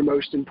say, what's your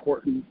most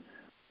important,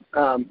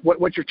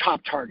 what's your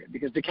top target?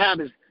 Because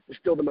DeKalb is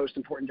still the most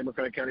important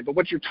Democratic county, but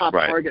what's your top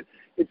target?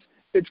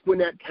 It's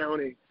Gwinnett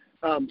County.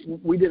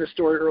 We did a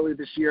story earlier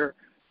this year.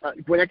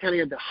 Gwinnett County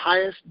had the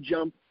highest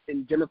jump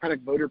in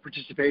Democratic voter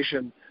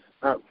participation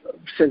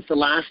since the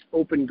last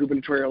open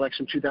gubernatorial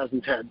election,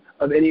 2010,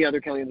 of any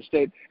other county in the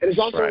state. And it's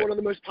also one of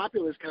the most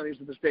populous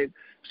counties of the state.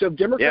 So if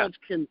Democrats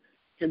can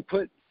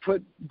put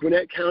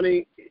Gwinnett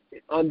County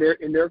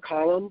in their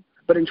column,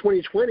 but in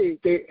 2020,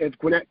 if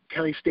Gwinnett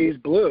County stays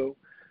blue,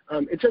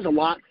 it says a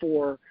lot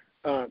for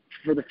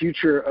the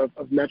future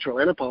of Metro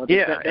Atlanta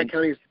politics. Yeah, that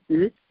county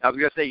is. I was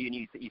going to say,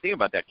 you think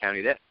about that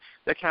county. That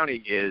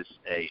county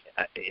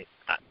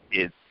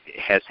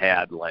has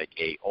had like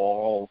a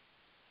all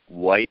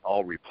white,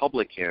 all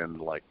Republican,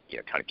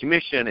 county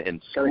commission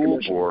and school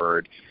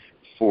board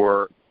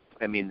for.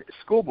 I mean,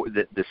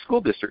 the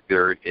school district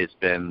there has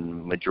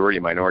been majority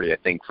minority, I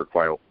think, for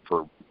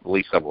at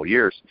least several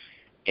years,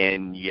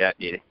 and yet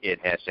it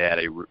has had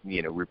a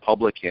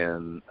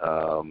Republican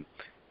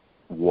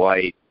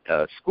white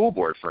school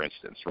board, for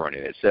instance,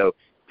 running it. So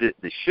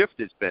the shift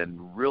has been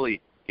really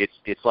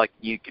it's like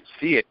you could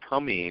see it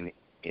coming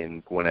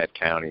in Gwinnett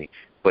County,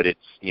 but it's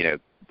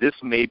this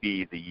may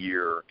be the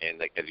year,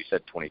 and as you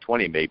said,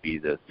 2020 may be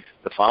the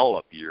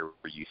follow-up year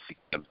where you see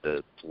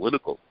the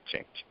political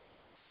change.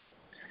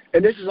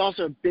 And this is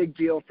also a big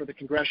deal for the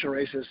congressional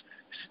races.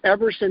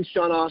 Ever since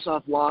Jon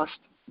Ossoff lost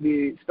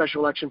the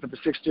special election for the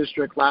 6th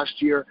District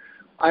last year,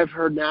 I've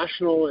heard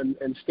national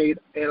and state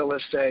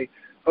analysts say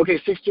okay,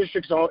 6th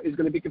district is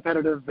going to be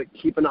competitive, but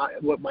keep an eye.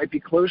 What might be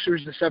closer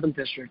is the 7th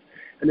district,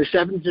 and the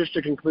 7th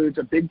district includes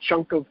a big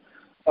chunk of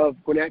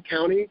Gwinnett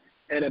County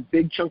and a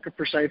big chunk of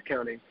Forsyth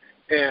County.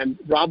 And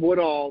Rob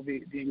Woodall,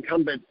 the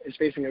incumbent, is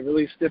facing a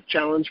really stiff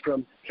challenge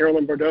from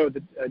Carolyn Bordeaux,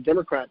 the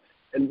Democrat.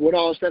 And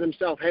Woodall said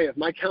himself, "Hey, if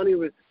my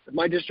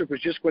district was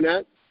just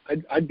Gwinnett,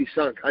 I'd be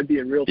sunk. I'd be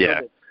in real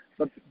trouble."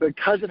 But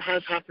because it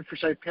has half of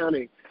Forsyth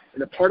County,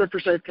 and the part of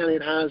Forsyth County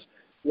it has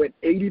went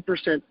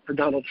 80% for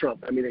Donald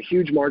Trump. I mean, a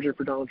huge margin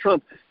for Donald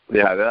Trump.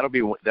 Yeah, that'll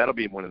be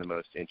one of the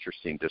most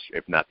interesting districts,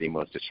 if not the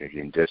most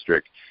interesting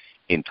district,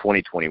 in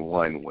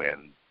 2021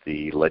 when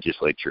the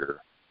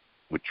legislature,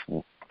 which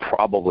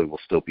probably will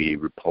still be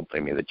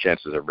Republican. I mean, the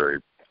chances are very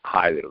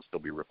high that it'll still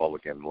be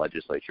Republican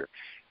legislature,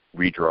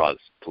 redraws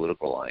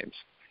political lines,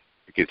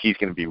 because he's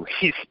going to be,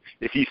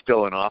 if he's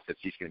still in office,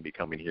 he's going to be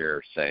coming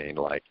here saying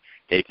like,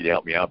 "Hey, can you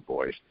help me out,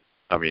 boys?"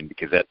 I mean,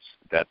 because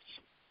that's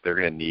they're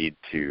going to need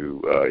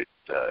to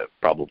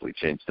probably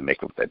change the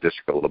makeup of that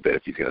district a little bit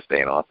if he's going to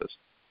stay in office.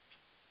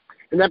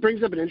 And that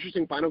brings up an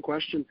interesting final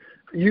question.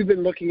 You've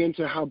been looking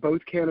into how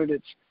both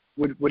candidates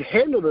would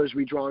handle those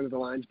redrawing of the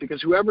lines,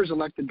 because whoever's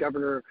elected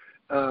governor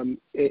in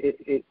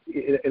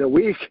a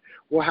week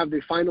will have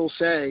the final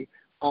say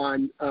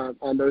on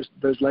those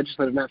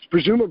legislative maps.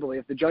 Presumably,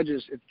 if the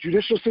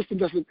judicial system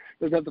doesn't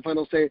have the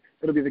final say,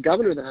 it'll be the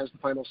governor that has the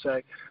final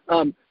say.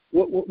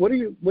 What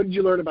did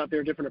you learn about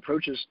their different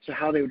approaches to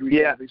how they would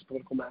redraw these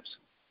political maps?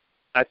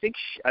 I think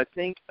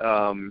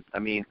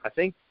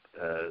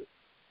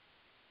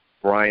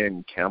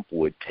Brian Kemp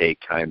would take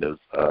kind of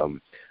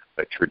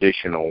a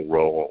traditional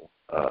role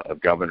of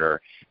governor.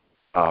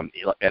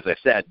 As I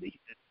said,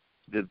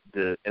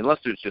 the unless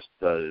there's just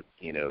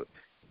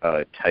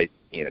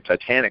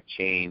titanic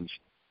change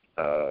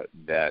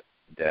that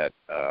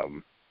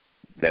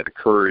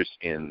occurs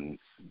in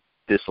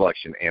this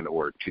election and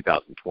or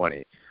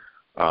 2020,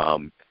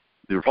 the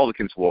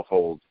Republicans will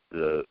hold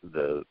the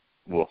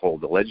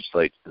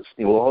legislature,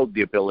 will hold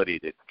the ability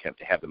to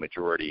have the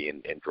majority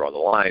and draw the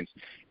lines.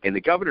 And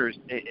the governors,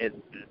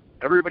 and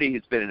everybody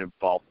who's been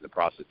involved in the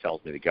process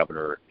tells me the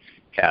governor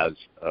has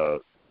a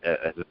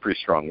pretty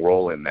strong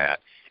role in that.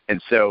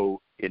 And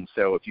so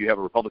if you have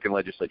a Republican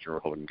legislature and a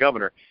Republican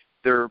governor,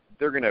 they're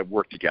going to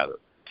work together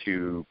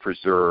to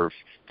preserve,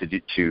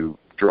 to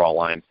draw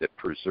lines that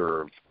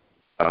preserve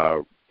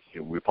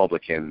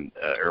Republican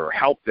or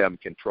help them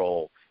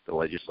control the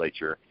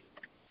legislature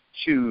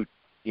to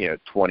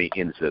 20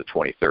 into the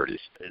 2030s.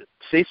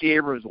 Stacey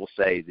Abrams will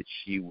say that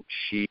she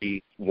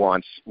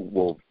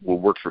will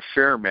work for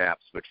fair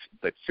maps,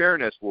 but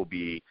fairness will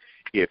be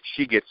if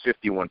she gets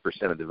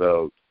 51% of the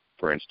vote,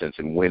 for instance,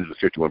 and wins with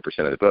 51%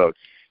 of the vote,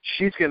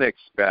 she's going to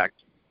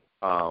expect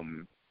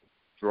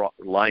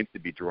lines to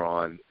be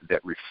drawn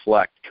that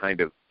reflect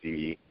kind of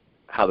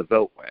how the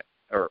vote went,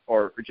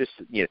 or just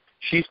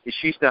she's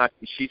not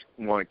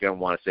going to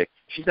want to say,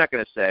 she's not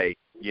going to say,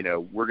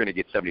 we're going to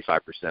get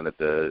 75% of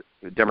the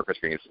Democrats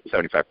are going to get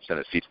 75% of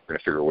the seats. We're going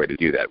to figure a way to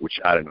do that, which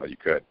I don't know you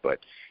could, but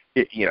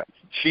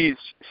she's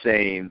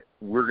saying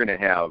we're going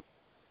to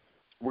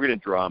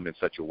draw them in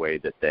such a way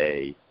that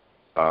they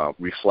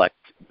reflect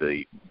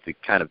the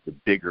kind of the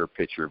bigger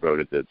picture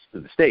vote of the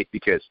state.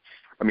 Because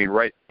I mean,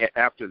 right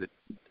after the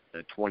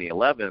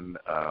 2011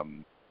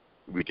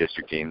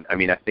 redistricting, I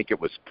mean, I think it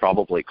was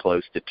probably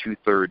close to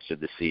 2/3 of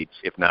the seats,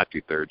 if not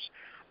 2/3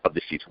 of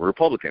the seats, were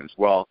Republicans.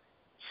 Well,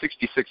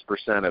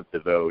 66% of the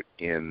vote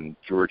in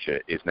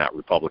Georgia is not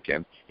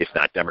Republican. It's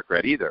not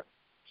Democrat either.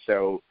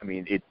 So, I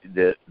mean,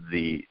 the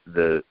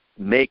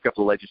makeup of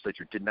the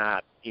legislature did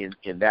not, in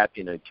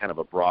a kind of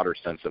a broader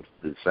sense of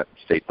the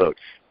state vote,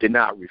 did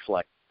not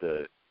reflect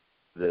the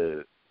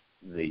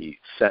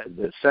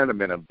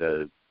sentiment of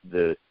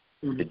the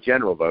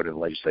general vote in the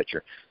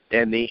legislature.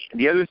 And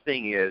the other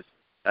thing is,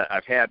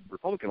 I've had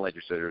Republican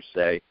legislators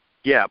say,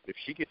 yeah, but if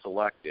she gets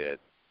elected,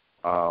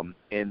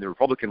 and the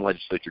Republican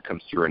legislature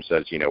comes through and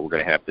says, we're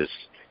going to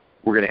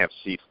have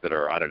seats that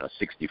are, I don't know,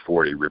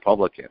 60-40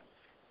 Republican,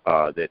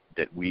 that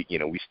we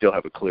still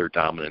have a clear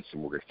dominance,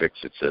 and we're going to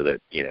fix it so that,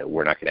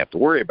 we're not going to have to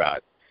worry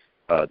about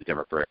the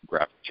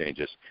demographic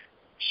changes.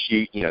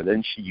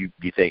 Then you'd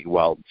be thinking,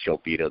 well,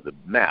 she'll veto the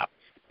map.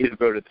 It'll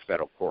go to the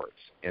federal courts,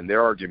 and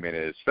their argument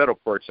is federal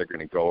courts are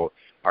going to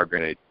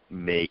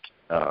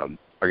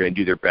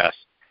do their best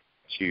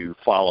to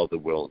follow the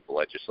will of the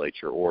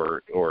legislature,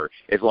 or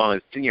as long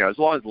as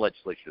the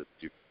legislature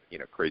do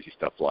crazy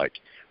stuff like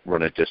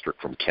run a district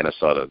from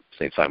Kennesaw to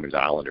St. Simon's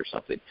Island or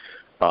something.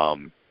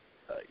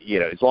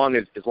 As long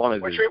as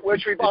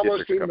which we've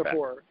almost seen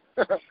before.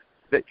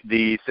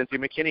 the Cynthia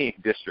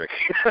McKinney district,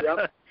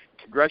 yep.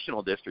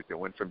 Congressional district that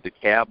went from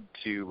DeKalb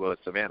to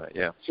Savannah.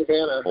 Yeah,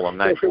 Savannah. Along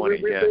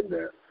 920. We've been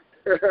there.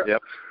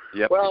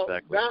 Yep. Well,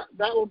 exactly.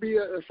 that will be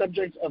a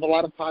subject of a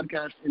lot of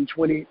podcasts in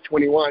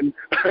 2021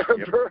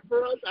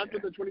 for us after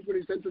the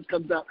 2020 census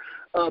comes out.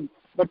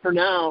 But for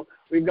now,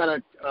 we've got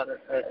a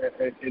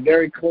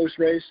very close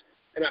race,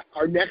 and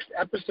our next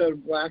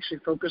episode will actually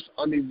focus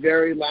on the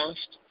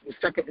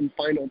second and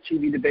final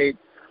TV debate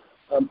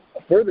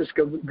for this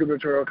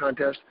gubernatorial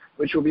contest,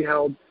 which will be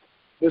held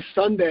this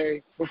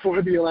Sunday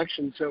before the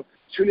election. So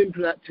tune in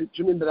to that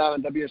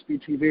on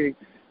WSB TV,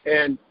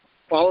 and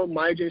follow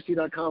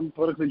myjc.com,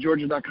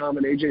 politicallygeorgia.com,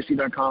 and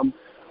ajc.com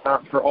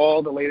for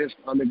all the latest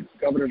on the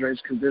governor's race,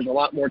 because there's a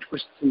lot more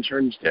twists and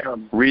turns to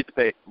come. Read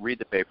the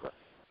paper.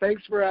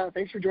 Thanks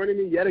for joining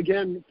me yet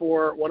again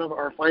for one of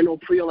our final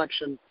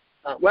pre-election,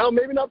 well,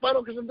 maybe not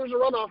final because there's a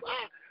runoff,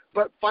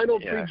 but final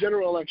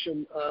pre-general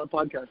election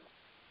podcast.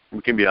 We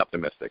can be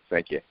optimistic.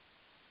 Thank you.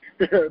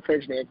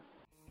 Thanks, man.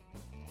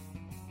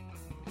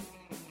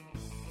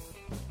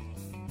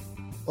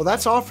 Well,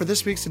 that's all for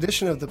this week's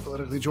edition of the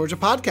Politically Georgia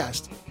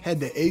podcast. Head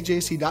to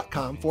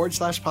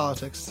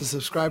ajc.com/politics to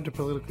subscribe to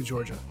Politically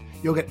Georgia.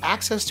 You'll get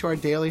access to our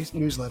daily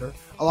newsletter,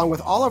 along with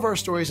all of our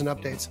stories and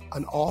updates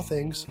on all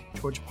things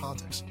Georgia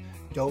politics.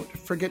 Don't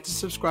forget to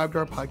subscribe to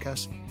our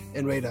podcast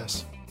and rate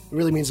us. It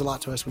really means a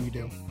lot to us when you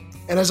do.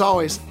 And as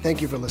always,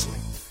 thank you for listening.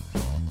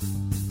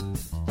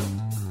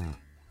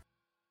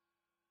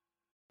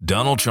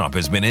 Donald Trump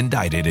has been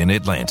indicted in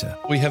Atlanta.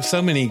 We have so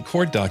many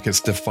court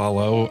dockets to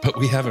follow, but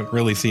we haven't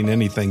really seen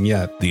anything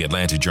yet. The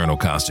Atlanta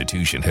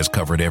Journal-Constitution has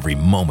covered every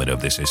moment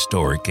of this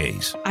historic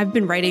case. I've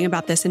been writing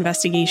about this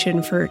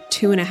investigation for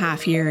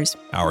 2.5 years.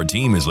 Our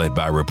team is led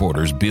by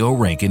reporters Bill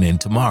Rankin and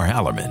Tamar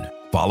Hallerman.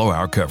 Follow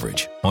our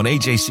coverage on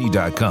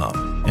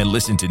AJC.com and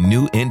listen to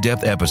new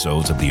in-depth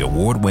episodes of the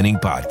award-winning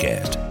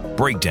podcast,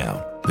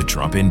 Breakdown, the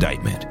Trump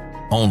Indictment,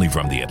 only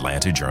from the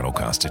Atlanta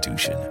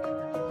Journal-Constitution.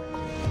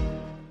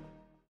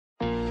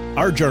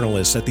 Our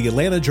journalists at the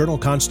Atlanta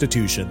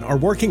Journal-Constitution are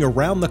working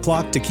around the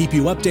clock to keep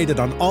you updated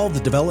on all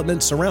the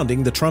developments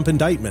surrounding the Trump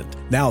indictment.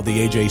 Now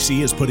the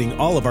AJC is putting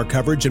all of our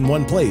coverage in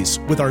one place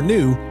with our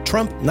new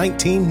Trump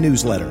 19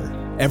 newsletter.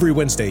 Every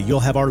Wednesday, you'll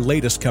have our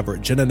latest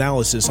coverage and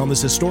analysis on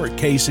this historic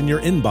case in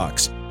your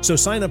inbox. So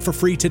sign up for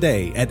free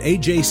today at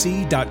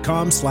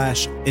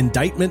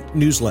ajc.com/indictment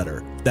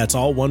newsletter. That's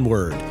all one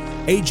word.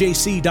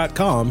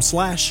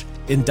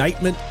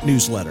 ajc.com/indictment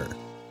newsletter.